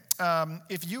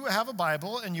if you have a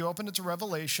Bible and you open it to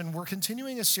Revelation, we're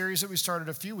continuing a series that we started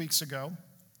a few weeks ago.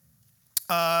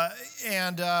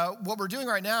 What we're doing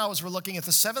right now is we're looking at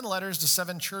the 7 letters to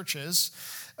 7 churches.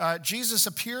 Jesus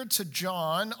appeared to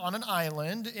John on an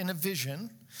island in a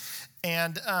vision,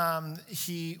 and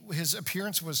his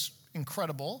appearance was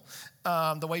incredible,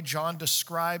 the way John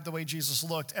described the way Jesus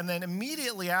looked. And then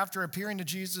immediately after appearing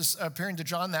to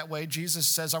John that way, Jesus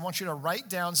says, I want you to write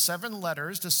down 7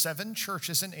 letters to 7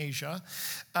 churches in Asia.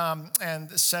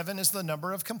 And 7 is the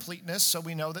number of completeness. So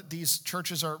we know that these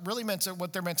churches are really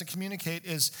what they're meant to communicate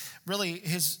is really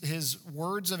his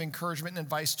words of encouragement and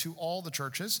advice to all the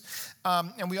churches.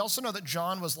 And we also know that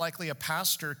John was likely a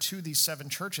pastor to these 7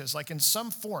 churches, like in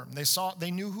some form.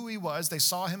 They knew who he was. They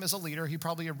saw him as a leader. He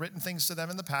probably had written things to them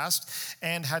in the past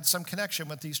and had some connection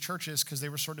with these churches because they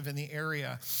were sort of in the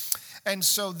area. And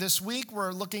so this week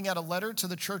we're looking at a letter to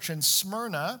the church in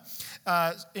Smyrna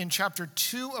in chapter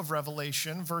 2 of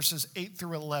Revelation, verses 8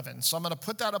 through 11. So I'm going to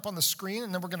put that up on the screen,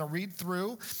 and then we're going to read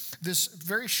through this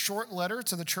very short letter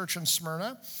to the church in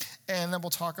Smyrna, and then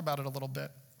we'll talk about it a little bit.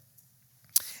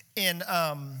 In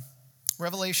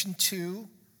Revelation 2,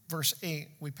 verse 8,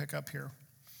 we pick up here.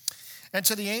 And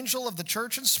to the angel of the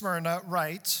church in Smyrna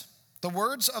write, the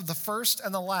words of the first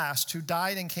and the last who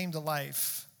died and came to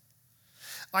life.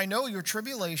 I know your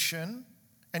tribulation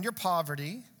and your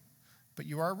poverty, but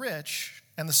you are rich,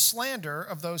 and the slander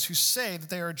of those who say that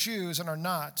they are Jews and are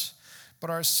not, but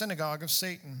are a synagogue of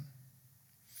Satan.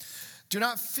 Do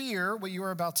not fear what you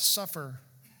are about to suffer.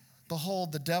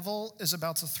 Behold, the devil is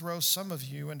about to throw some of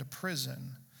you into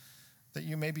prison, that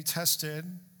you may be tested,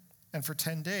 and for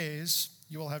 10 days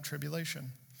you will have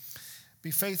tribulation.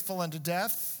 Be faithful unto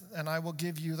death, and I will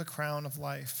give you the crown of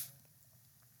life.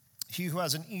 He who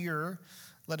has an ear,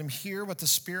 let him hear what the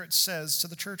Spirit says to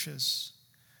the churches.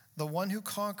 The one who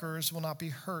conquers will not be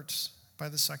hurt by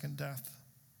the second death.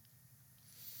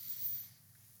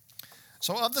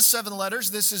 So of the 7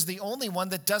 letters, this is the only one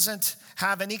that doesn't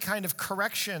have any kind of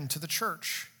correction to the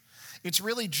church. It's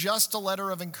really just a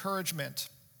letter of encouragement.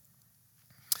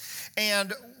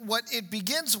 And what it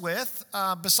begins with,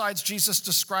 besides Jesus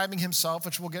describing himself,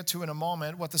 which we'll get to in a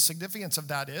moment, what the significance of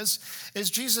that is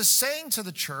Jesus saying to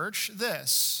the church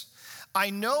this, I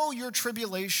know your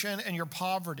tribulation and your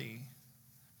poverty,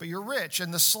 but you're rich,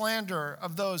 and the slander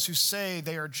of those who say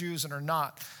they are Jews and are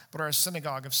not, but are a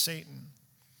synagogue of Satan.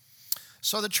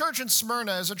 So the church in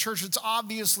Smyrna is a church that's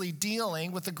obviously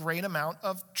dealing with a great amount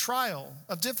of trial,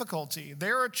 of difficulty.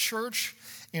 They're a church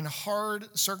in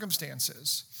hard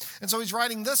circumstances. And so he's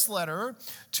writing this letter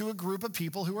to a group of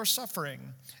people who are suffering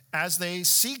as they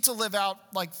seek to live out,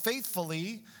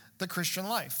 faithfully, the Christian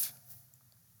life.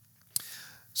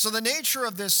 So the nature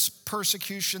of this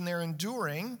persecution they're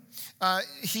enduring,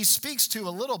 he speaks to a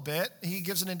little bit. He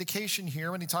gives an indication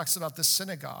here when he talks about the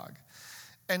synagogue.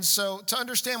 And so to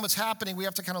understand what's happening, we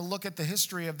have to kind of look at the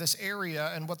history of this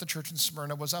area and what the church in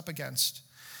Smyrna was up against.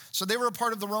 So they were a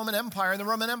part of the Roman Empire, and the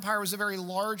Roman Empire was a very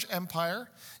large empire.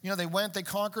 They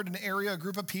conquered an area, a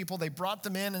group of people, they brought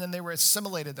them in, and then they were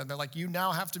assimilated them. They're like, you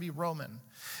now have to be Roman.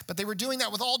 But they were doing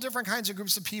that with all different kinds of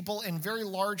groups of people in very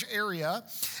large area.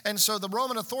 And so the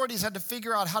Roman authorities had to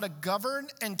figure out how to govern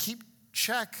and keep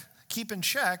in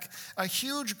check a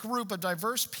huge group of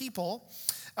diverse people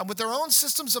with their own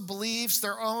systems of beliefs,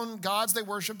 their own gods they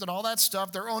worshiped and all that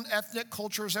stuff, their own ethnic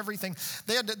cultures, everything.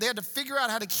 They had to figure out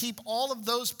how to keep all of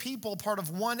those people part of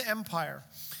one empire.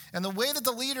 And the way that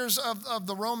the leaders of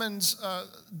the Romans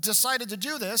decided to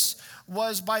do this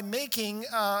was by making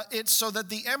it so that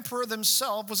the emperor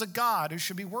themselves was a god who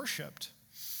should be worshipped.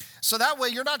 So that way,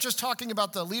 you're not just talking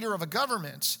about the leader of a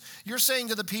government. You're saying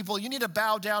to the people, you need to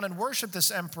bow down and worship this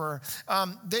emperor.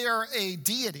 They are a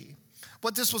deity.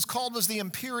 What this was called was the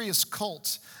imperious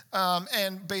cult.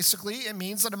 And basically, it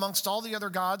means that amongst all the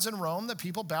other gods in Rome that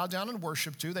people bowed down and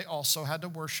worshiped to, they also had to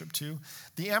worship to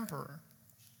the emperor.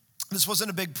 This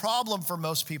wasn't a big problem for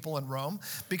most people in Rome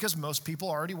because most people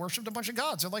already worshiped a bunch of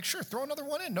gods. They're like, sure, throw another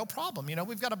one in, no problem.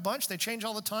 We've got a bunch, they change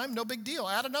all the time, no big deal.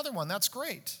 Add another one, that's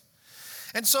great.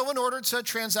 And so in order to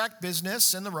transact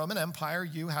business in the Roman Empire,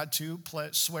 you had to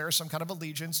swear some kind of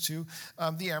allegiance to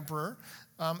the emperor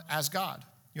as God.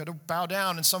 You had to bow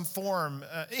down in some form,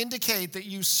 indicate that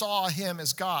you saw him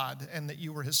as God and that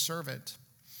you were his servant.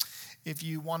 If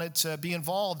you wanted to be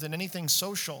involved in anything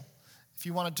social, if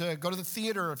you wanted to go to the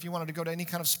theater, if you wanted to go to any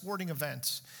kind of sporting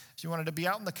event, if you wanted to be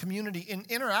out in the community,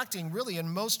 interacting really in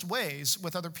most ways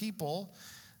with other people,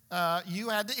 you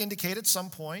had to indicate at some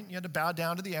point, you had to bow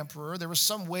down to the emperor. There was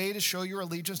some way to show your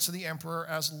allegiance to the emperor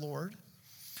as Lord.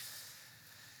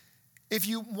 If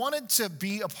you wanted to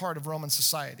be a part of Roman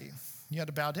society, you had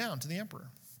to bow down to the emperor.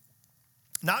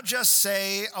 Not just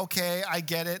say, okay, I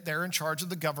get it, they're in charge of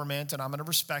the government, and I'm going to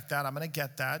respect that, I'm going to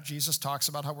get that. Jesus talks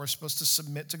about how we're supposed to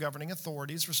submit to governing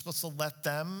authorities. We're supposed to let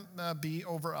them be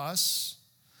over us.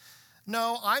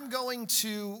 No, I'm going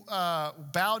to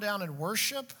bow down and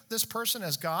worship this person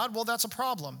as God. Well, that's a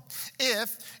problem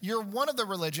if you're one of the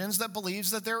religions that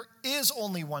believes that there is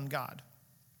only one God.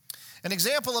 An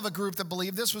example of a group that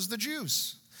believed this was the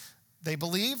Jews. They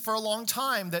believed for a long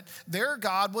time that their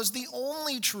God was the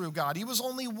only true God. He was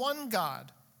only one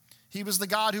God. He was the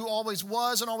God who always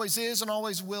was and always is and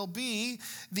always will be,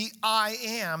 the I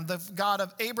am, the God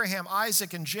of Abraham,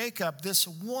 Isaac, and Jacob, this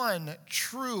one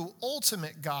true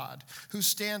ultimate God who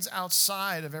stands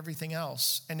outside of everything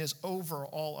else and is over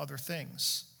all other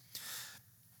things.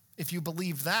 If you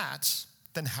believe that,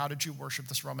 then how did you worship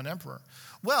this Roman emperor?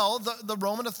 Well, the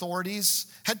Roman authorities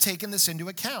had taken this into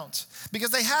account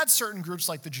because they had certain groups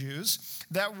like the Jews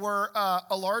that were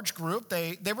a large group.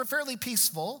 They were fairly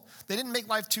peaceful. They didn't make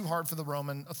life too hard for the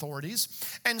Roman authorities.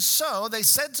 And so they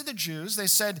said to the Jews, they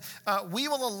said, we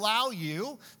will allow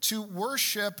you to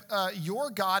worship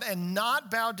your God and not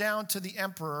bow down to the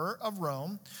emperor of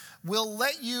Rome. We'll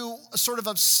let you sort of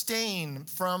abstain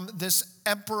from this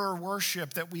emperor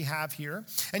worship that we have here.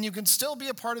 And you can still be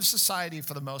a part of society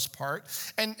for the most part.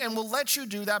 And we'll let you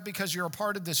do that because you're a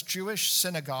part of this Jewish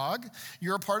synagogue.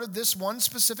 You're a part of this one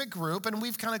specific group. And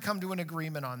we've kind of come to an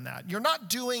agreement on that. You're not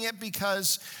doing it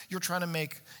because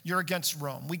you're against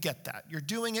Rome. We get that. You're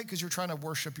doing it because you're trying to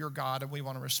worship your God, and we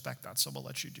want to respect that. So we'll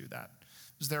let you do that.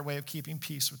 It was their way of keeping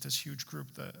peace with this huge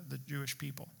group, the Jewish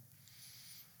people.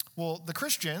 Well, the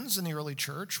Christians in the early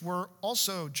church were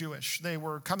also Jewish. They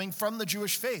were coming from the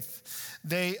Jewish faith.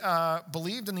 They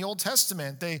believed in the Old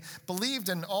Testament. They believed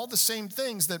in all the same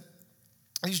things that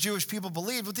these Jewish people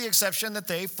believed, with the exception that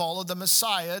they followed the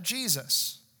Messiah,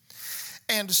 Jesus.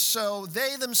 And so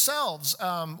they themselves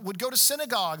would go to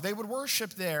synagogue. They would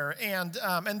worship there. And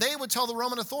they would tell the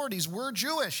Roman authorities, we're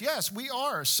Jewish. Yes, we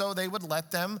are. So they would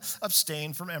let them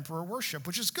abstain from emperor worship,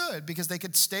 which is good because they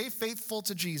could stay faithful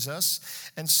to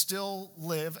Jesus and still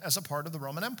live as a part of the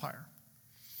Roman Empire.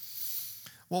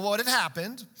 Well, what had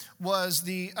happened was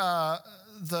the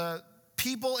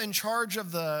people in charge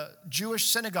of the Jewish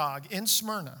synagogue in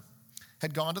Smyrna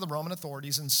had gone to the Roman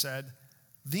authorities and said,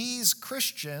 these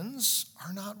Christians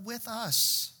are not with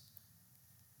us.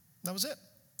 That was it.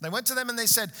 They went to them and they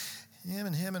said, him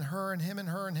and him and her and him and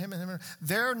her and him and him.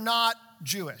 They're not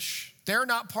Jewish. They're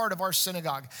not part of our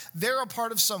synagogue. They're a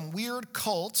part of some weird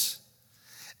cult,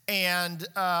 and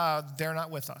they're not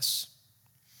with us.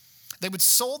 They would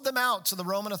sold them out to the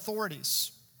Roman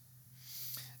authorities.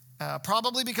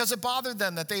 Probably because it bothered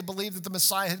them that they believed that the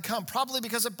Messiah had come. Probably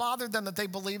because it bothered them that they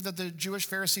believed that the Jewish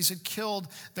Pharisees had killed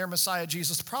their Messiah,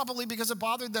 Jesus. Probably because it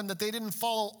bothered them that they didn't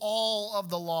follow all of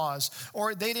the laws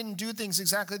or they didn't do things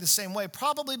exactly the same way.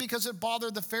 Probably because it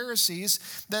bothered the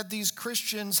Pharisees that these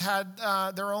Christians had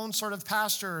their own sort of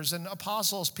pastors and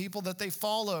apostles, people that they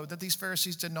followed, that these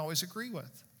Pharisees didn't always agree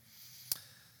with.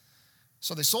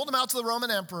 So they sold them out to the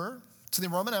Roman emperor, to the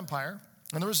Roman Empire,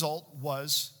 and the result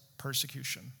was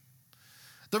persecution.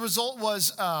 The result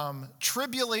was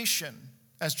tribulation,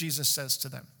 as Jesus says to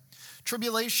them.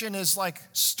 Tribulation is like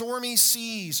stormy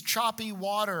seas, choppy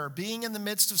water, being in the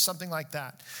midst of something like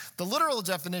that. The literal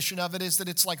definition of it is that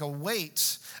it's like a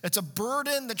weight. It's a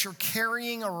burden that you're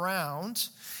carrying around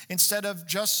instead of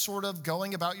just sort of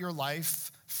going about your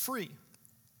life free.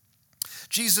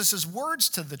 Jesus' words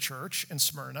to the church in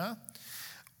Smyrna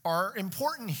are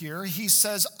important here. He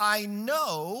says, I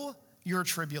know your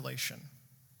tribulation.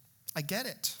 I get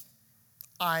it.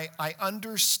 I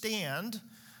understand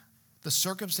the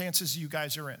circumstances you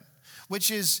guys are in,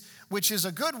 which is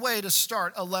a good way to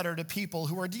start a letter to people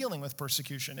who are dealing with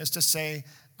persecution, is to say,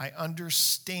 I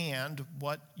understand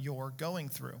what you're going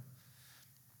through.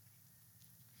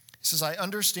 He says, I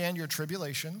understand your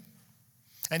tribulation.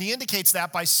 And he indicates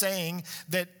that by saying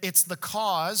that it's the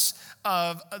cause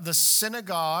of the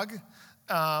synagogue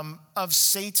of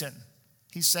Satan.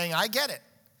 He's saying, I get it.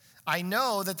 I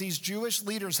know that these Jewish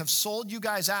leaders have sold you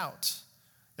guys out.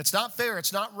 It's not fair.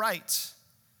 It's not right.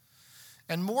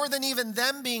 And more than even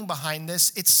them being behind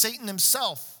this, it's Satan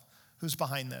himself who's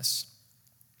behind this.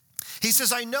 He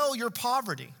says, I know your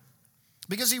poverty,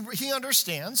 because he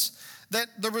understands that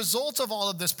the result of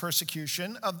all of this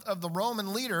persecution of the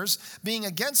Roman leaders being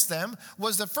against them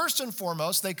was that first and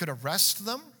foremost, they could arrest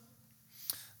them.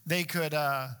 They could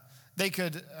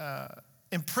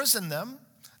imprison them.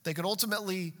 They could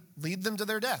ultimately lead them to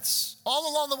their deaths.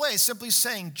 All along the way, simply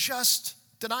saying, just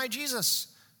deny Jesus,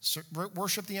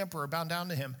 worship the emperor, bow down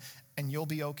to him, and you'll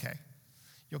be okay.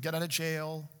 You'll get out of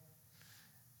jail.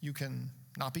 You can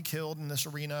not be killed in this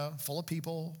arena full of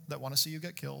people that want to see you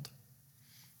get killed.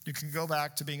 You can go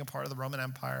back to being a part of the Roman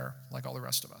Empire like all the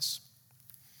rest of us.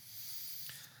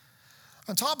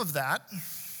 On top of that,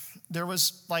 there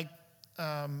was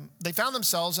they found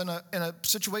themselves in a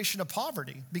situation of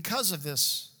poverty because of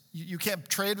this. You can't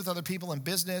trade with other people in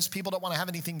business. People don't want to have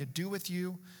anything to do with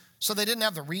you. So they didn't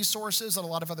have the resources that a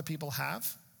lot of other people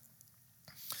have.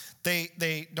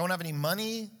 They don't have any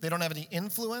money. They don't have any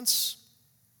influence.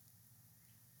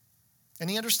 And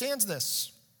he understands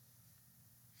this.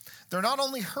 They're not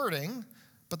only hurting,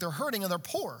 but they're hurting and they're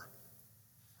poor.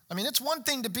 I mean, it's one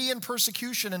thing to be in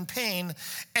persecution and pain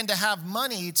and to have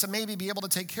money to maybe be able to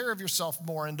take care of yourself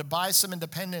more and to buy some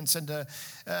independence, and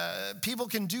people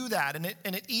can do that, and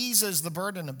it eases the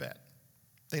burden a bit.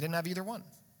 They didn't have either one.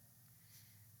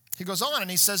 He goes on and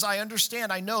he says, I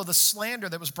understand, I know the slander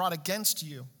that was brought against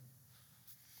you.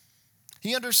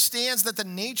 He understands that the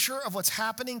nature of what's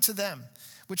happening to them,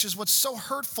 which is what's so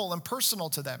hurtful and personal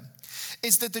to them,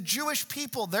 is that the Jewish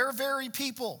people, their very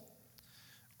people,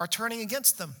 are turning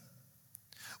against them.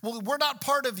 Well, we're not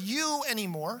part of you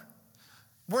anymore.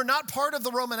 We're not part of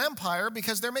the Roman Empire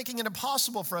because they're making it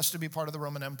impossible for us to be part of the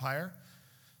Roman Empire.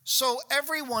 So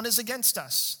everyone is against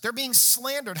us. They're being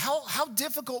slandered. How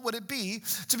difficult would it be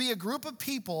to be a group of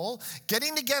people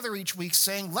getting together each week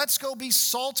saying, let's go be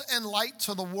salt and light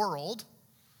to the world.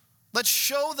 Let's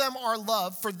show them our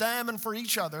love for them and for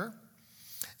each other.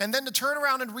 And then to turn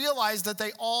around and realize that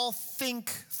they all think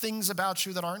things about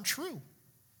you that aren't true.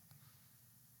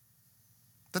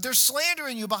 That they're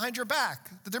slandering you behind your back.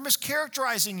 That they're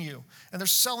mischaracterizing you. And they're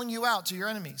selling you out to your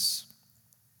enemies.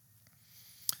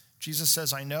 Jesus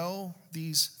says, I know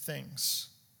these things.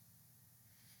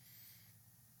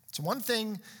 It's one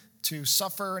thing to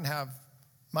suffer and have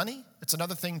money. It's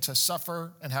another thing to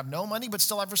suffer and have no money, but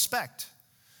still have respect.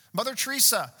 Mother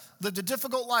Teresa lived a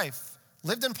difficult life,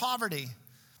 lived in poverty,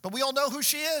 but we all know who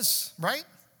she is, right?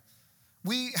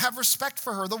 We have respect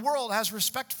for her. The world has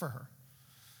respect for her.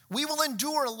 We will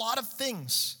endure a lot of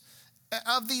things,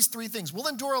 of these three things. We'll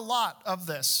endure a lot of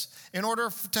this in order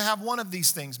to have one of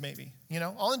these things maybe.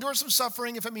 I'll endure some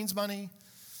suffering if it means money.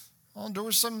 I'll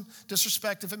endure some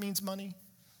disrespect if it means money.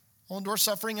 I'll endure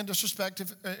suffering and disrespect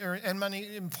and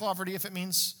money and poverty if it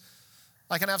means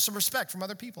I can have some respect from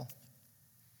other people.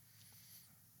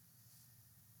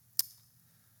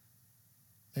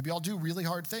 Maybe I'll do really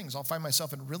hard things. I'll find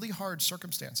myself in really hard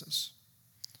circumstances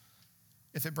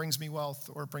if it brings me wealth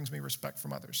or it brings me respect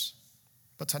from others.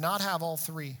 But to not have all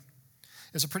three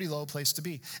is a pretty low place to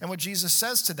be. And what Jesus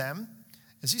says to them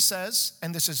is he says,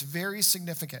 and this is very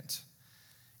significant,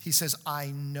 he says, I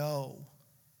know.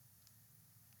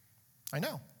 I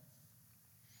know.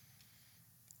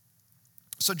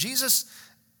 So Jesus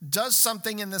does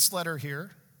something in this letter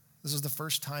here. This is the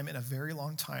first time in a very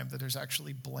long time that there's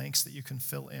actually blanks that you can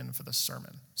fill in for the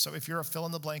sermon. So if you're a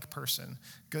fill-in-the-blank person,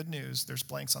 good news, there's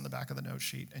blanks on the back of the note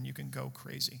sheet, and you can go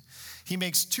crazy. He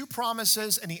makes two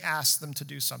promises, and he asks them to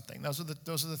do something. Those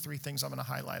are the three things I'm going to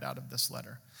highlight out of this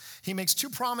letter. He makes two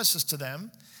promises to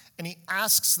them, and he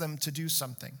asks them to do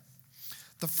something.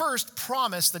 The first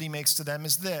promise that he makes to them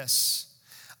is this: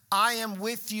 I am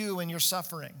with you in your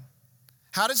suffering.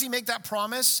 How does he make that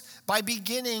promise? By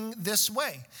beginning this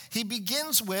way. He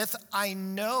begins with, I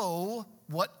know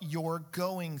what you're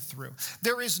going through.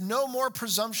 There is no more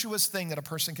presumptuous thing that a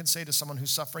person can say to someone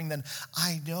who's suffering than,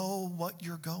 I know what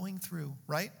you're going through,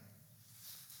 right?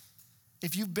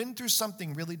 If you've been through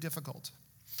something really difficult,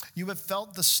 you have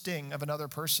felt the sting of another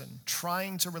person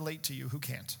trying to relate to you who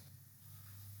can't.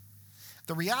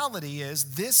 The reality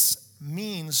is this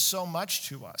means so much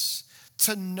to us.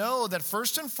 To know that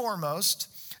first and foremost,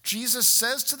 Jesus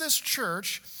says to this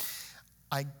church,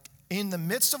 in the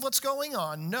midst of what's going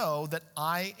on, know that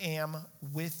I am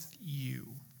with you.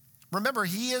 Remember,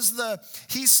 he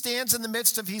stands in the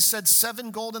midst of, he said, 7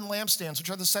 golden lampstands,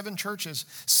 which are the 7 churches,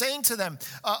 saying to them,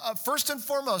 first and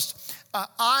foremost,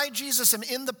 I, Jesus, am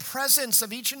in the presence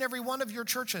of each and every one of your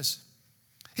churches.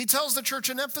 He tells the church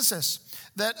in Ephesus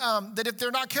that if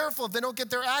they're not careful, if they don't get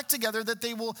their act together, that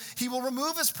he will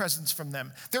remove his presence from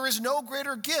them. There is no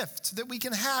greater gift that we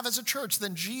can have as a church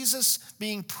than Jesus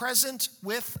being present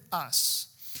with us.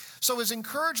 So his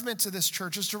encouragement to this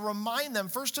church is to remind them,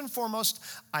 first and foremost,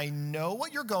 I know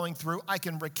what you're going through. I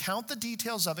can recount the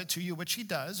details of it to you, which he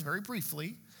does very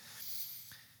briefly.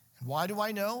 Why do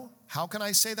I know? How can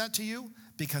I say that to you?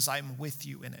 Because I'm with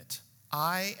you in it.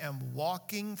 I am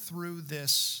walking through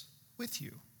this with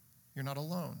you. You're not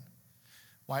alone.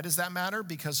 Why does that matter?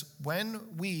 Because when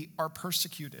we are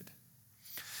persecuted,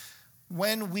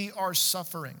 when we are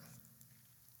suffering,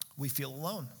 we feel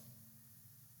alone.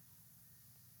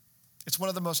 It's one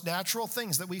of the most natural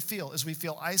things that we feel is we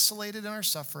feel isolated in our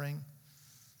suffering.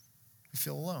 We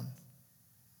feel alone.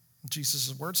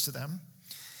 Jesus' words to them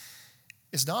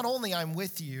is not only I'm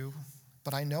with you,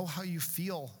 but I know how you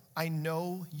feel. I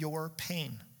know your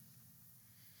pain.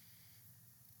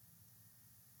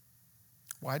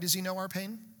 Why does he know our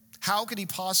pain? How could he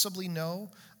possibly know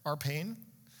our pain?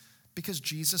 Because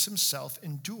Jesus himself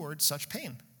endured such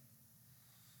pain.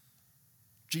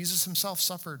 Jesus himself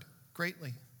suffered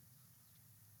greatly.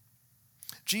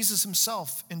 Jesus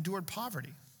himself endured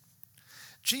poverty.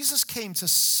 Jesus came to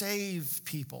save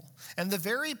people. And the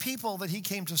very people that he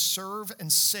came to serve and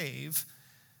save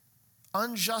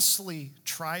unjustly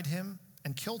tried him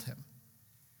and killed him,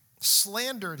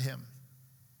 slandered him.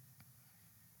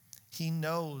 He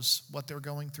knows what they're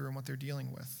going through and what they're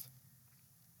dealing with.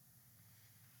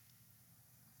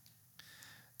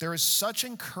 There is such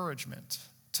encouragement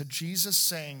to Jesus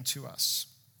saying to us,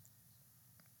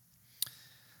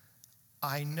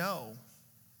 I know,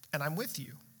 and I'm with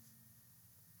you.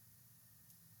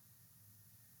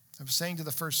 I was saying to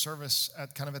the first service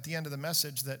at the end of the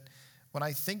message that when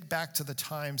I think back to the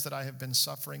times that I have been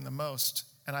suffering the most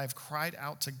and I've cried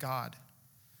out to God,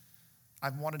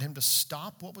 I've wanted him to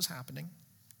stop what was happening,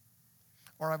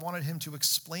 or I've wanted him to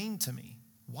explain to me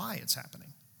why it's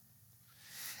happening.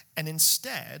 And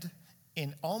instead,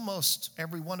 in almost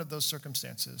every one of those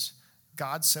circumstances,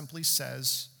 God simply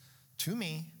says to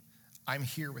me, I'm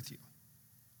here with you.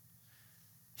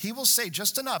 He will say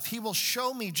just enough. He will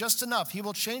show me just enough. He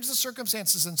will change the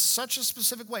circumstances in such a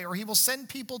specific way, or he will send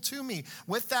people to me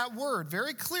with that word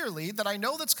very clearly that I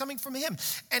know that's coming from him.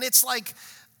 And it's like,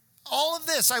 all of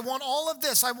this, I want all of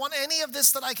this. I want any of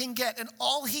this that I can get. And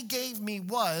all he gave me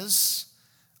was,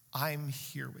 I'm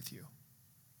here with you.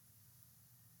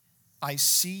 I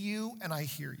see you and I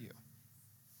hear you.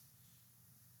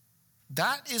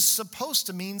 That is supposed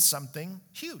to mean something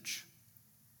huge.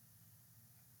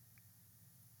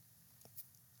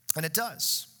 And it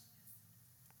does.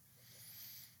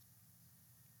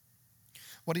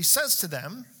 What he says to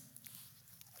them,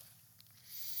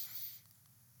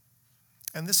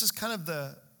 and this is kind of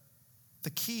the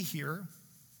key here,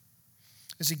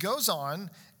 is he goes on,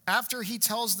 after he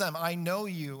tells them, I know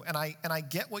you, and I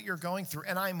get what you're going through,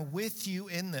 and I'm with you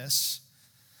in this,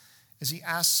 is he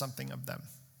asks something of them.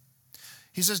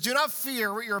 He says, do not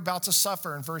fear what you're about to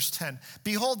suffer, in verse 10.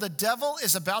 Behold, the devil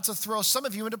is about to throw some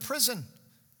of you into prison,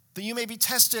 that you may be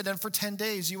tested, and for 10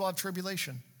 days you will have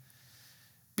tribulation.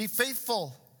 Be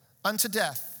faithful unto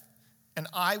death, and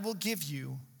I will give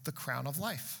you the crown of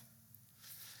life.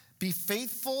 Be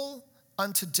faithful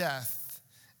unto death,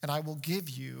 and I will give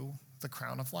you the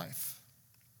crown of life.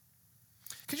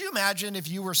 Could you imagine if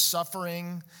you were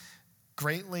suffering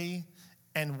greatly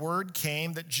and word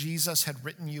came that Jesus had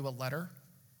written you a letter?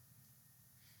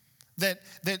 That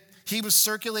he was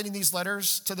circulating these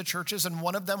letters to the churches, and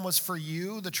one of them was for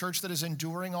you, the church that is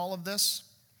enduring all of this.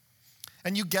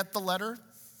 And you get the letter,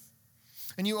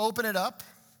 and you open it up,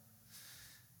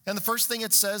 and the first thing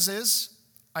it says is,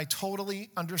 I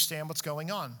totally understand what's going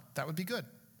on. That would be good.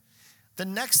 The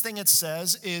next thing it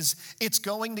says is, it's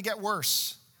going to get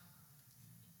worse.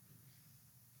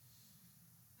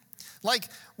 Like,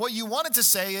 what you wanted to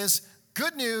say is,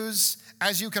 good news,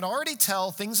 as you can already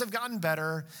tell, things have gotten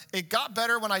better. It got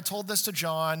better when I told this to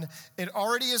John. It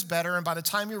already is better, and by the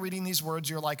time you're reading these words,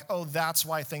 you're like, oh, that's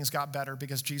why things got better,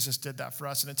 because Jesus did that for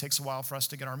us, and it takes a while for us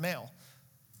to get our mail.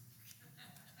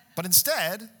 But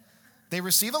instead, they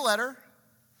receive a letter,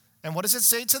 and what does it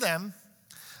say to them?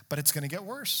 But it's going to get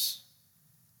worse.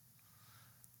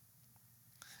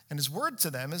 And his word to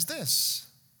them is this: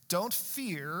 don't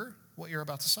fear what you're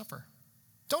about to suffer.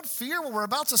 Don't fear what we're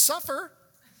about to suffer.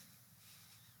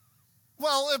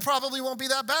 Well, it probably won't be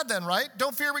that bad then, right?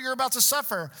 Don't fear what you're about to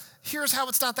suffer. Here's how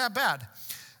it's not that bad.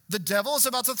 The devil is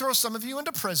about to throw some of you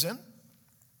into prison,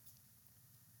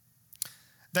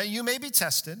 that you may be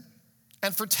tested,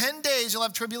 and for 10 days you'll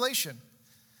have tribulation.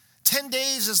 10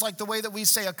 days is like the way that we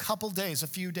say a couple days, a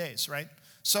few days, right?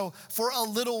 So for a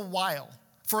little while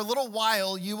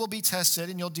you will be tested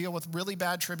and you'll deal with really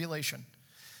bad tribulation.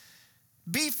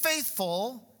 Be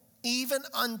faithful even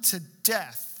unto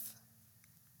death.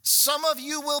 Some of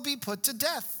you will be put to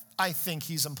death, I think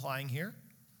he's implying here.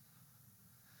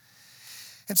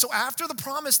 And so after the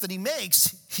promise that he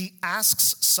makes, he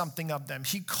asks something of them.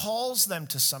 He calls them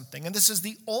to something. And this is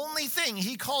the only thing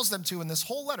he calls them to in this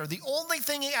whole letter. The only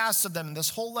thing he asks of them in this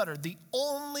whole letter. The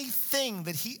only thing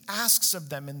that he asks of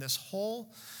them in this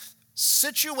whole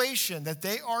situation that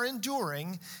they are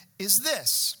enduring is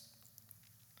this: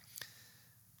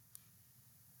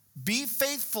 be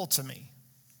faithful to me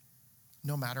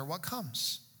no matter what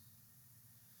comes.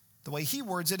 The way he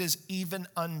words it is even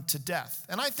unto death.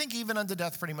 And I think even unto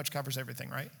death pretty much covers everything,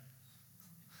 right?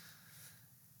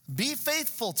 Be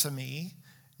faithful to me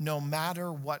no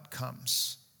matter what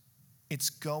comes. It's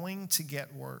going to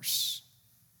get worse.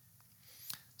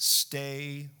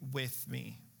 Stay with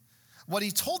me. What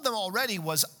he told them already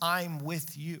was, I'm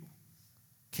with you.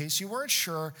 In case you weren't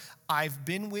sure, I've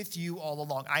been with you all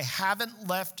along. I haven't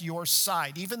left your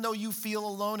side. Even though you feel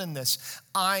alone in this,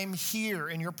 I'm here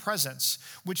in your presence,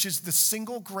 which is the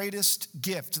single greatest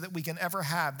gift that we can ever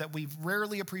have that we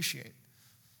rarely appreciate.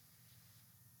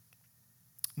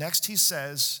 Next, he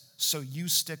says, so you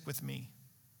stick with me.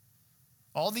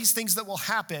 All these things that will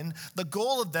happen, the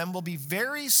goal of them will be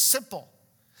very simple.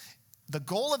 The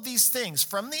goal of these things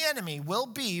from the enemy will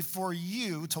be for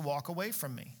you to walk away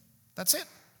from me. That's it.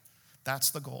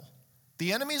 That's the goal.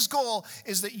 The enemy's goal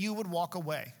is that you would walk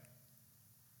away.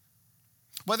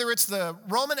 Whether it's the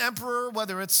Roman emperor,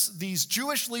 whether it's these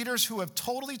Jewish leaders who have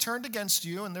totally turned against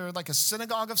you, and they're like a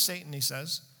synagogue of Satan, he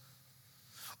says,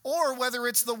 or whether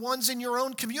it's the ones in your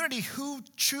own community who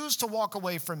choose to walk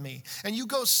away from me, and you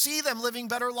go see them living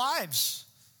better lives,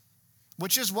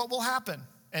 which is what will happen,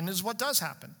 and is what does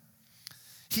happen.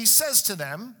 He says to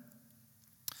them,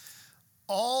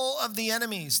 all of the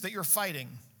enemies that you're fighting,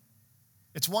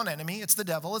 it's one enemy, it's the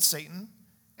devil, it's Satan,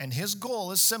 and his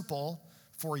goal is simple,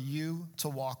 for you to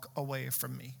walk away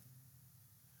from me.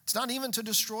 It's not even to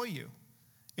destroy you,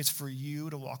 it's for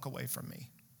you to walk away from me.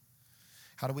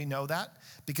 How do we know that?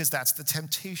 Because that's the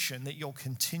temptation that you'll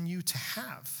continue to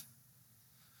have,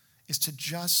 is to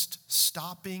just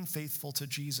stop being faithful to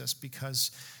Jesus because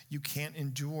you can't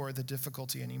endure the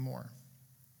difficulty anymore.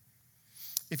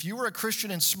 If you were a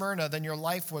Christian in Smyrna, then your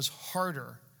life was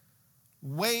harder,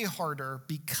 way harder,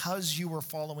 because you were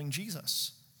following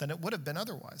Jesus than it would have been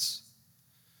otherwise.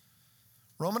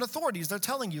 Roman authorities, they're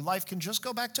telling you life can just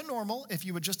go back to normal if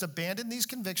you would just abandon these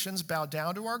convictions, bow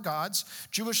down to our gods.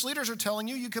 Jewish leaders are telling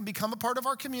you can become a part of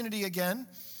our community again.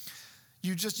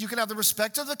 You can have the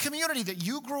respect of the community that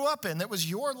you grew up in, that was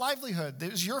your livelihood,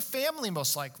 that was your family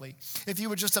most likely. If you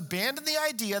would just abandon the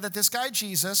idea that this guy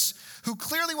Jesus, who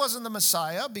clearly wasn't the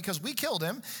Messiah because we killed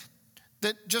him,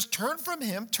 that just turn from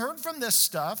him, turn from this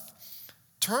stuff,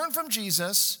 turn from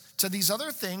Jesus to these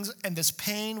other things, and this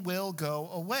pain will go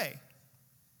away.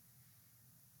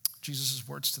 Jesus'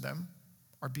 words to them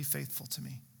are, be faithful to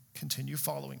me, continue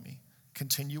following me,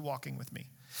 continue walking with me.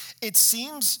 It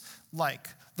seems like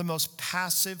the most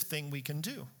passive thing we can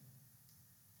do,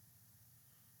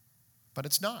 but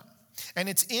it's not. And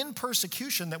it's in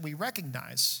persecution that we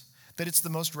recognize that it's the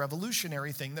most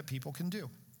revolutionary thing that people can do.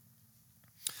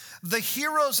 The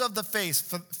heroes of the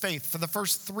faith for the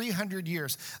first 300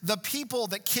 years, the people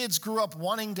that kids grew up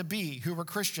wanting to be who were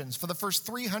Christians for the first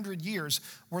 300 years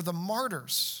were the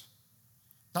martyrs.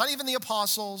 Not even the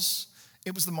apostles,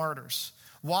 it was the martyrs.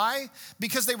 Why?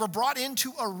 Because they were brought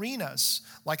into arenas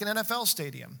like an NFL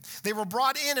stadium. They were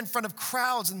brought in front of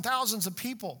crowds and thousands of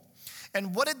people.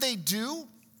 And what did they do?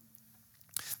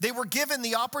 They were given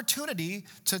the opportunity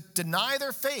to deny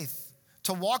their faith,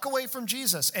 to walk away from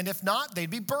Jesus. And if not, they'd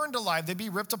be burned alive. They'd be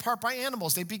ripped apart by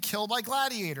animals. They'd be killed by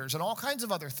gladiators and all kinds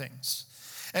of other things.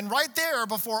 And right there,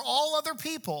 before all other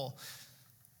people,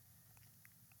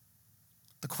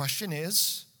 the question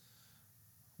is,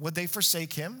 would they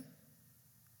forsake him?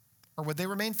 Or would they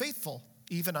remain faithful,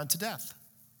 even unto death?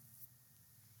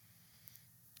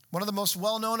 One of the most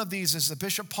well-known of these is the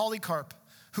Bishop Polycarp,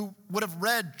 who would have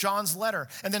read John's letter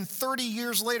and then 30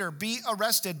 years later be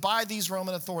arrested by these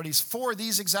Roman authorities for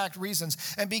these exact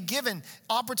reasons and be given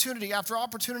opportunity after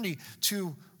opportunity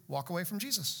to walk away from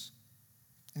Jesus.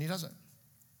 And he doesn't.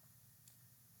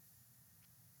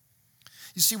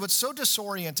 You see, what's so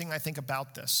disorienting, I think,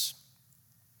 about this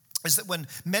is that when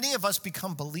many of us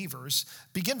become believers,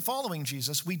 begin following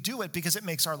Jesus, we do it because it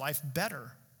makes our life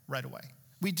better right away.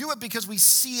 We do it because we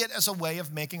see it as a way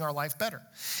of making our life better.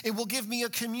 It will give me a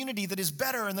community that is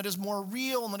better and that is more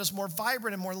real and that is more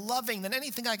vibrant and more loving than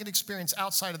anything I can experience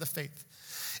outside of the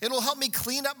faith. It'll help me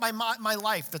clean up my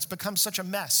life that's become such a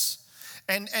mess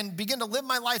and begin to live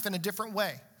my life in a different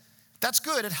way. That's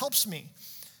good. It helps me.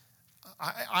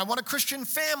 I want a Christian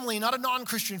family, not a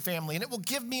non-Christian family, and it will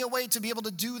give me a way to be able to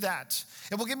do that.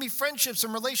 It will give me friendships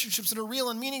and relationships that are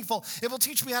real and meaningful. It will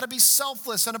teach me how to be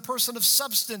selfless and a person of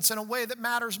substance in a way that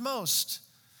matters most.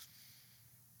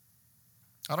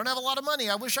 I don't have a lot of money.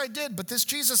 I wish I did, but this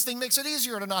Jesus thing makes it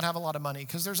easier to not have a lot of money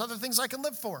because there's other things I can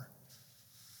live for.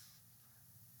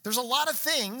 There's a lot of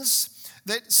things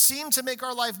that seem to make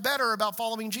our life better about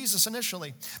following Jesus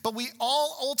initially. But we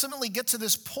all ultimately get to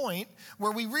this point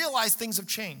where we realize things have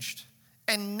changed.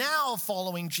 And now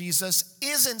following Jesus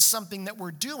isn't something that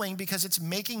we're doing because it's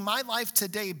making my life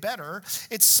today better.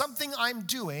 It's something I'm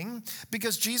doing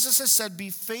because Jesus has said, be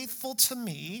faithful to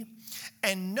me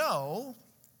and know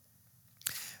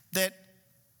that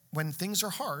when things are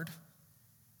hard,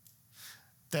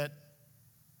 that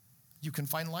you can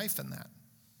find life in that.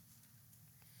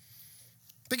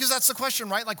 Because that's the question,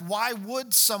 right? Like, why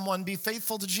would someone be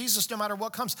faithful to Jesus no matter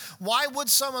what comes? Why would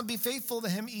someone be faithful to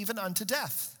him even unto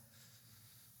death?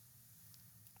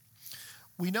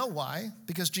 We know why,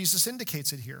 because Jesus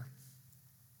indicates it here.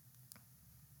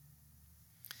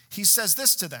 He says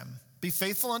this to them, be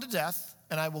faithful unto death,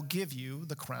 and I will give you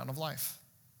the crown of life.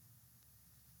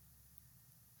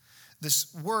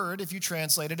 This word, if you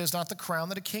translate it, is not the crown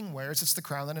that a king wears. It's the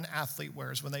crown that an athlete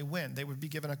wears when they win. They would be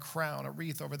given a crown, a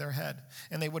wreath over their head,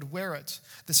 and they would wear it.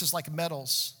 This is like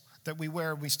medals that we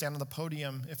wear when we stand on the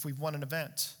podium if we've won an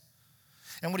event.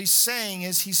 And what he's saying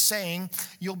is, he's saying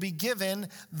you'll be given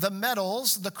the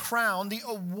medals, the crown, the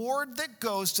award that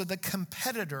goes to the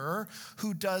competitor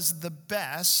who does the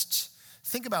best.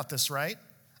 Think about this, right?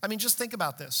 I mean, just think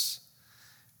about this.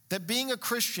 That being a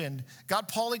Christian, got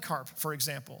Polycarp, for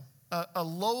example, a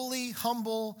lowly,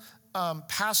 humble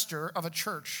pastor of a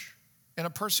church in a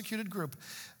persecuted group,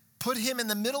 put him in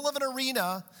the middle of an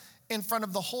arena in front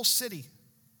of the whole city.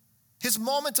 His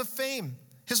moment of fame,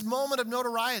 his moment of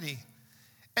notoriety.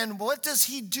 And what does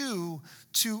he do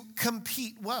to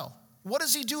compete well? What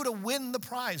does he do to win the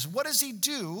prize? What does he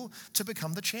do to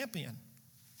become the champion?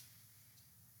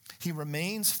 He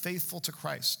remains faithful to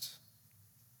Christ,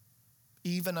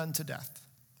 even unto death,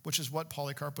 which is what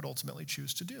Polycarp would ultimately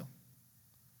choose to do.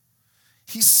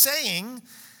 He's saying,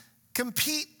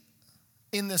 compete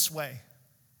in this way.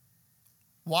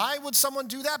 Why would someone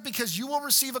do that? Because you will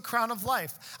receive a crown of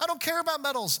life. I don't care about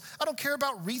medals. I don't care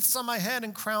about wreaths on my head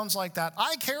and crowns like that.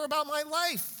 I care about my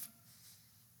life.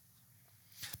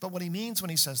 But what he means when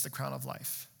he says the crown of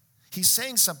life, he's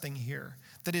saying something here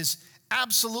that is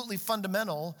absolutely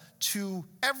fundamental to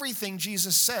everything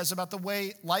Jesus says about the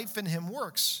way life in him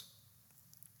works.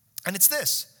 And it's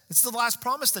this. It's the last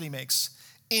promise that he makes.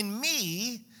 In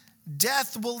me,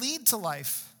 death will lead to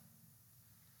life.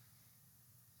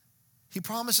 He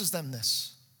promises them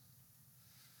this.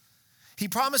 He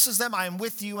promises them, I am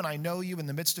with you and I know you in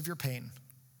the midst of your pain,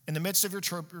 in the midst of your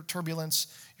turbulence,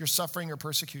 your suffering, your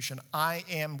persecution. I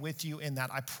am with you in that.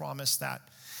 I promise that.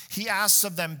 He asks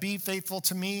of them, be faithful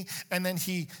to me. And then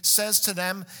he says to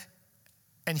them,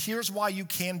 and here's why you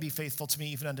can be faithful to me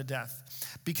even unto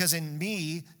death. Because in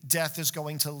me, death is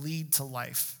going to lead to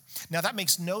life. Now that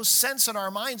makes no sense in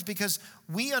our minds because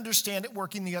we understand it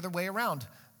working the other way around.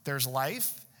 There's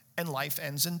life and life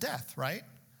ends in death, right?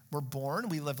 We're born,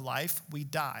 we live life, we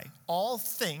die. All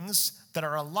things that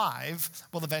are alive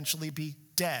will eventually be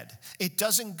dead. It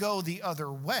doesn't go the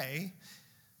other way,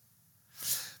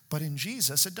 but in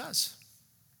Jesus it does.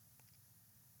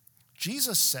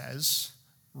 Jesus says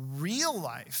real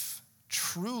life,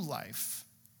 true life,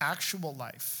 actual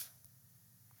life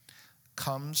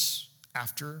comes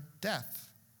after death.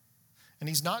 And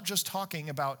he's not just talking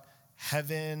about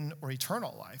heaven or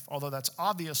eternal life, although that's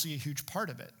obviously a huge part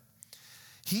of it.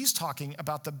 He's talking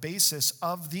about the basis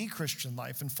of the Christian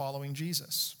life and following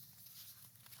Jesus.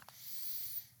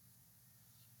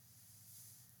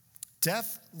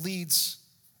 Death leads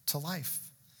to life.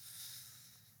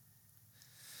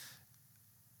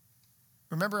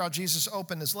 Remember how Jesus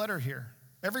opened his letter here.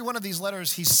 Every one of these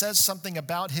letters, he says something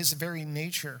about his very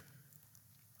nature.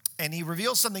 And he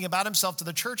reveals something about himself to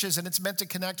the churches, and it's meant to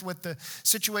connect with the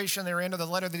situation they're in or the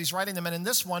letter that he's writing them. And in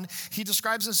this one, he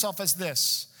describes himself as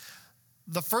this: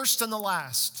 the first and the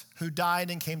last who died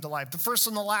and came to life. The first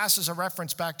and the last is a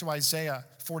reference back to Isaiah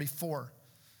 44.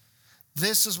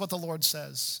 This is what the Lord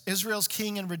says: Israel's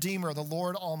King and Redeemer, the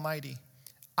Lord Almighty.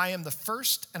 I am the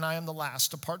first and I am the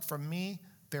last. Apart from me,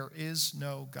 there is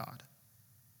no God.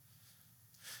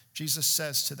 Jesus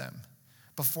says to them,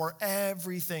 before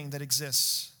everything that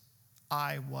exists,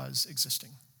 I was existing.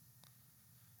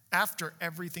 After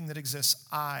everything that exists,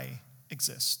 I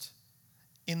exist.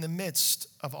 In the midst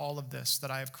of all of this that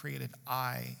I have created,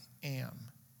 I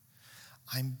am.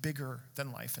 I'm bigger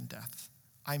than life and death.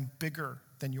 I'm bigger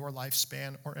than your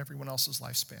lifespan or everyone else's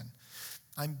lifespan.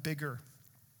 I'm bigger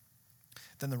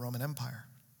than the Roman Empire.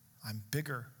 I'm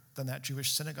bigger than that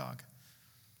Jewish synagogue.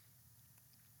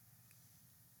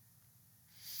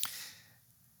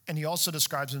 And he also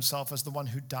describes himself as the one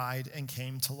who died and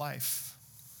came to life,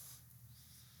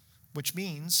 which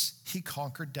means he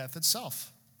conquered death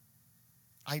itself.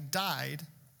 I died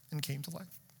and came to life.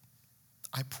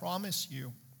 I promise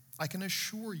you, I can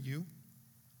assure you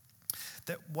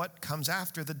that what comes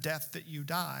after the death that you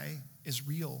die is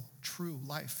real, true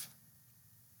life.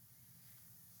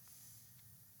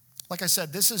 Like I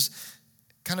said, this is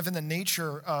kind of in the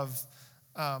nature of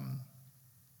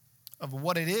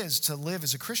what it is to live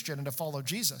as a Christian and to follow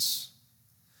Jesus.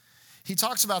 He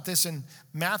talks about this in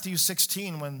Matthew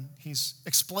 16 when he's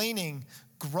explaining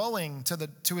growing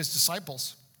to his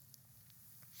disciples.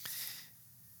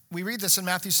 We read this in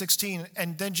Matthew 16,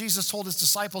 and then Jesus told his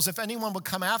disciples, if anyone would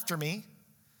come after me,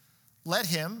 let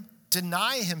him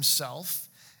deny himself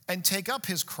and take up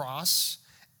his cross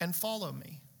and follow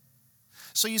me.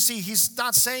 So you see, he's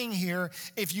not saying here,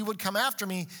 if you would come after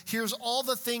me, here's all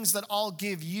the things that I'll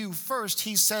give you first.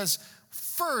 He says,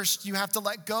 first, you have to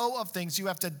let go of things. You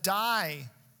have to die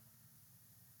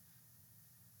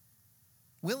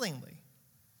willingly.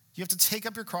 You have to take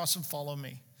up your cross and follow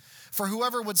me. For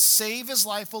whoever would save his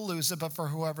life will lose it, but for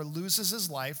whoever loses his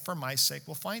life for my sake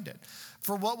will find it.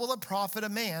 For what will it profit a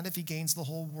man if he gains the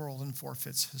whole world and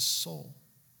forfeits his soul?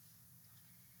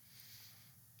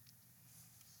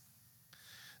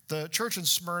 The church in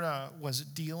Smyrna was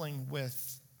dealing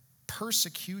with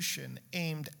persecution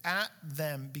aimed at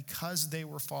them because they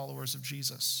were followers of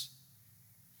Jesus.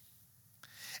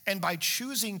 And by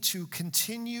choosing to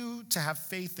continue to have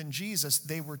faith in Jesus,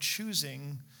 they were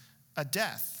choosing a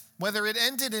death. Whether it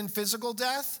ended in physical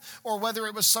death or whether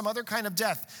it was some other kind of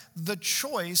death, the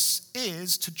choice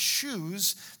is to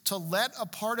choose to let a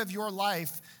part of your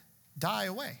life die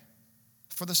away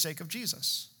for the sake of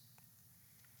Jesus.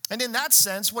 And in that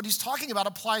sense, what he's talking about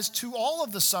applies to all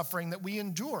of the suffering that we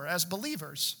endure as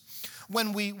believers.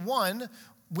 When we, one,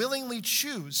 willingly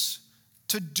choose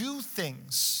to do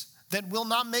things that will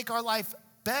not make our life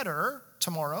better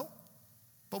tomorrow,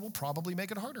 but will probably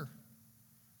make it harder.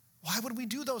 Why would we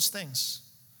do those things?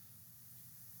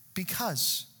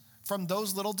 Because from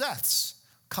those little deaths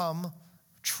come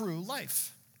true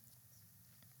life.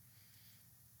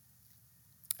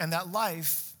 And that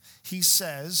life, he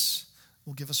says,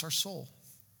 will give us our soul.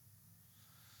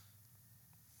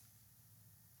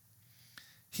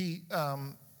 He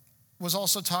was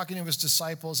also talking to his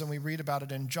disciples, and we read about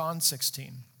it in John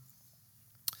 16.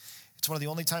 It's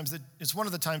one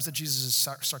of the times that Jesus is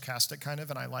sarcastic, kind of,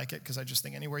 and I like it because I just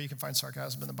think anywhere you can find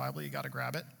sarcasm in the Bible, you got to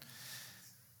grab it.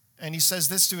 And he says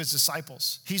this to his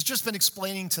disciples. He's just been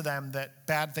explaining to them that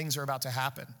bad things are about to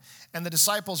happen. And the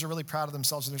disciples are really proud of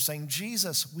themselves, and they're saying,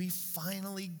 Jesus, we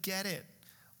finally get it.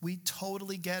 We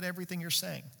totally get everything you're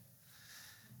saying.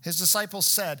 His disciples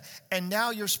said, and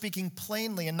now you're speaking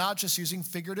plainly and not just using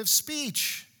figurative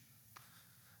speech.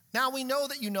 Now we know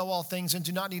that you know all things and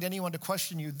do not need anyone to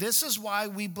question you. This is why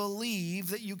we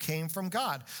believe that you came from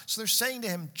God. So they're saying to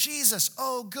him, Jesus,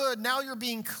 oh good, now you're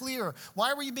being clear.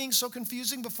 Why were you being so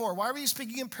confusing before? Why were you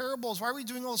speaking in parables? Why were you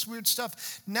doing all this weird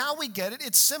stuff? Now we get it,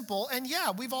 it's simple, and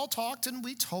yeah, we've all talked and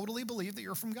we totally believe that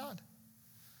you're from God.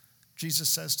 Jesus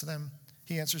says to them,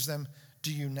 he answers them,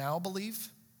 do you now believe?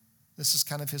 This is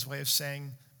kind of his way of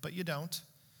saying, but you don't.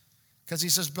 Because he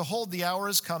says, behold, the hour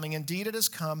is coming. Indeed, it has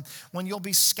come when you'll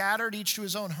be scattered each to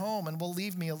his own home and will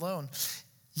leave me alone.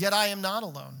 Yet I am not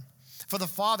alone, for the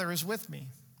Father is with me.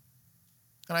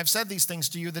 And I've said these things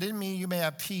to you, that in me you may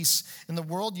have peace. In the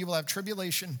world you will have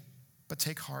tribulation, but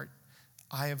take heart.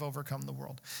 I have overcome the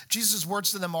world. Jesus'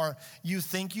 words to them are, you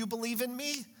think you believe in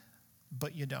me,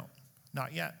 but you don't.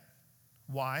 Not yet.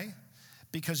 Why?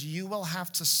 Because you will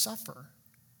have to suffer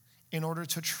in order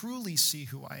to truly see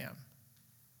who I am.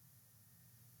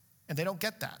 And they don't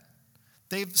get that.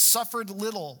 They've suffered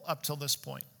little up till this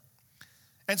point.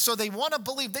 And so they want to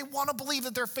believe. They want to believe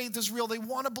that their faith is real. They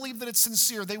want to believe that it's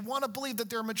sincere. They want to believe that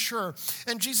they're mature.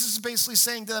 And Jesus is basically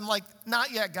saying to them, like,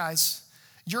 not yet, guys.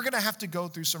 You're going to have to go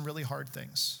through some really hard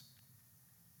things.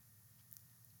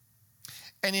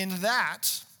 And in that,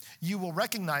 you will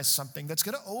recognize something that's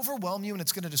going to overwhelm you and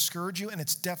it's going to discourage you and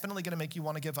it's definitely going to make you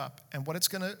want to give up. And what it's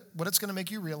going to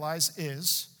make you realize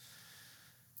is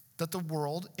that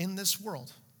in this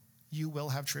world, you will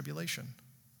have tribulation.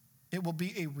 It will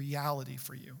be a reality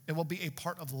for you. It will be a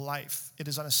part of life. It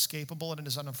is unescapable and it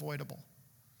is unavoidable.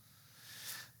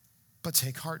 But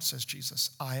take heart, says Jesus,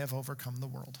 I have overcome the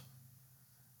world.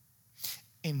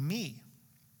 In me,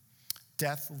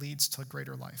 death leads to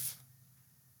greater life.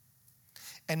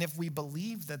 And if we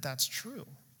believe that that's true,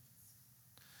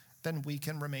 then we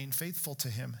can remain faithful to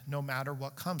him no matter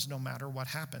what comes, no matter what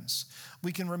happens.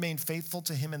 We can remain faithful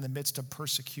to him in the midst of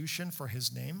persecution for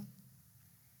his name,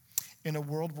 in a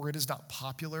world where it is not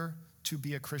popular to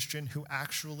be a Christian who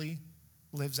actually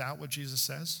lives out what Jesus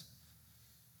says,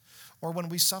 or when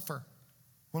we suffer,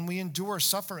 when we endure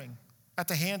suffering at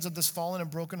the hands of this fallen and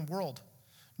broken world,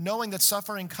 knowing that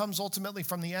suffering comes ultimately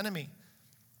from the enemy.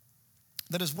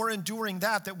 That as we're enduring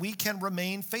that we can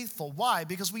remain faithful. Why?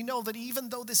 Because we know that even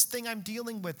though this thing I'm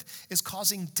dealing with is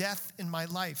causing death in my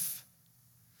life,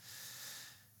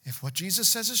 if what Jesus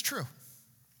says is true,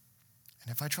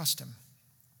 and if I trust him,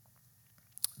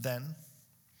 then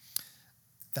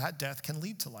that death can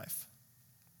lead to life.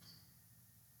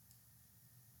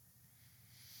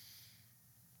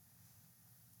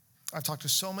 I've talked to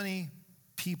so many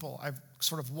people. I've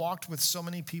sort of walked with so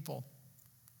many people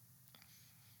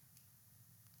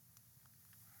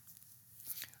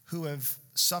who have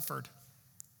suffered,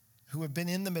 who have been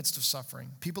in the midst of suffering,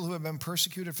 people who have been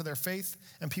persecuted for their faith,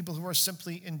 and people who are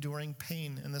simply enduring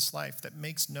pain in this life that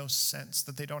makes no sense,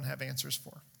 that they don't have answers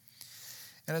for.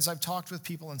 And as I've talked with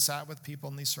people and sat with people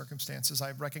in these circumstances,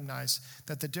 I've recognized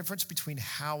that the difference between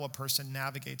how a person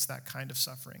navigates that kind of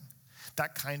suffering,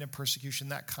 that kind of persecution,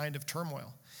 that kind of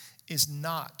turmoil, is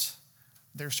not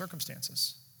their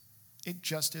circumstances. It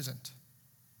just isn't.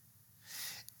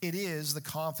 It is the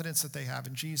confidence that they have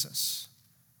in Jesus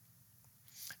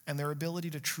and their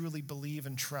ability to truly believe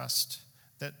and trust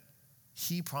that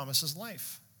he promises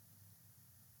life.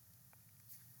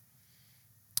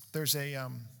 There was a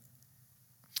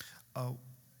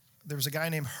guy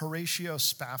named Horatio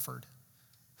Spafford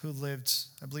who lived,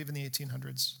 I believe, in the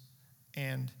 1800s,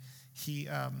 and he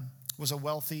was a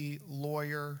wealthy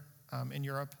lawyer in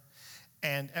Europe.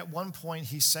 And at one point,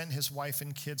 he sent his wife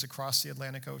and kids across the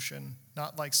Atlantic Ocean,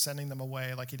 not like sending them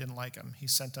away like he didn't like them. He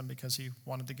sent them because he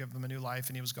wanted to give them a new life,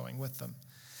 and he was going with them.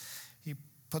 He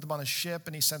put them on a ship,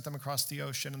 and he sent them across the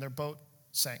ocean, and their boat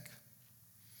sank.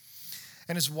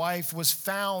 And his wife was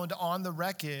found on the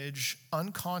wreckage,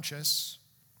 unconscious,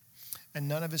 and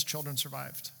none of his children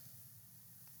survived.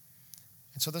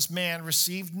 And so this man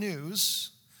received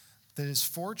news that his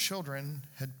 4 children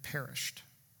had perished.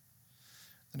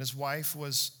 And his wife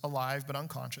was alive but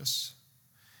unconscious.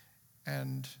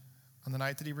 And on the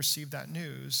night that he received that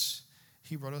news,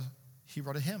 he wrote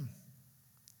a hymn.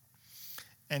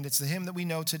 And it's the hymn that we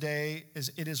know today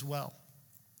is "It Is Well."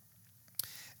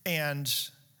 And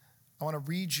I want to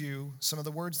read you some of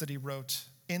the words that he wrote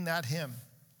in that hymn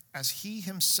as he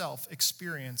himself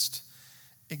experienced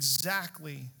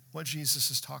exactly what Jesus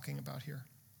is talking about here.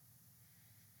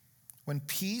 When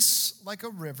peace like a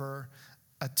river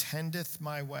attendeth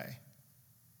my way,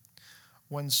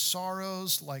 when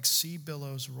sorrows like sea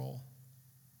billows roll.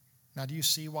 Now, do you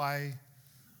see why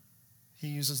he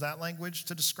uses that language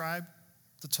to describe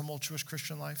the tumultuous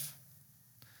Christian life?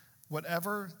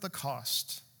 Whatever the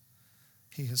cost,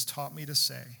 he has taught me to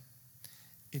say,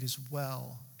 it is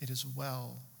well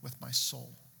with my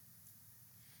soul.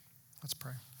 Let's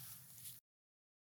pray.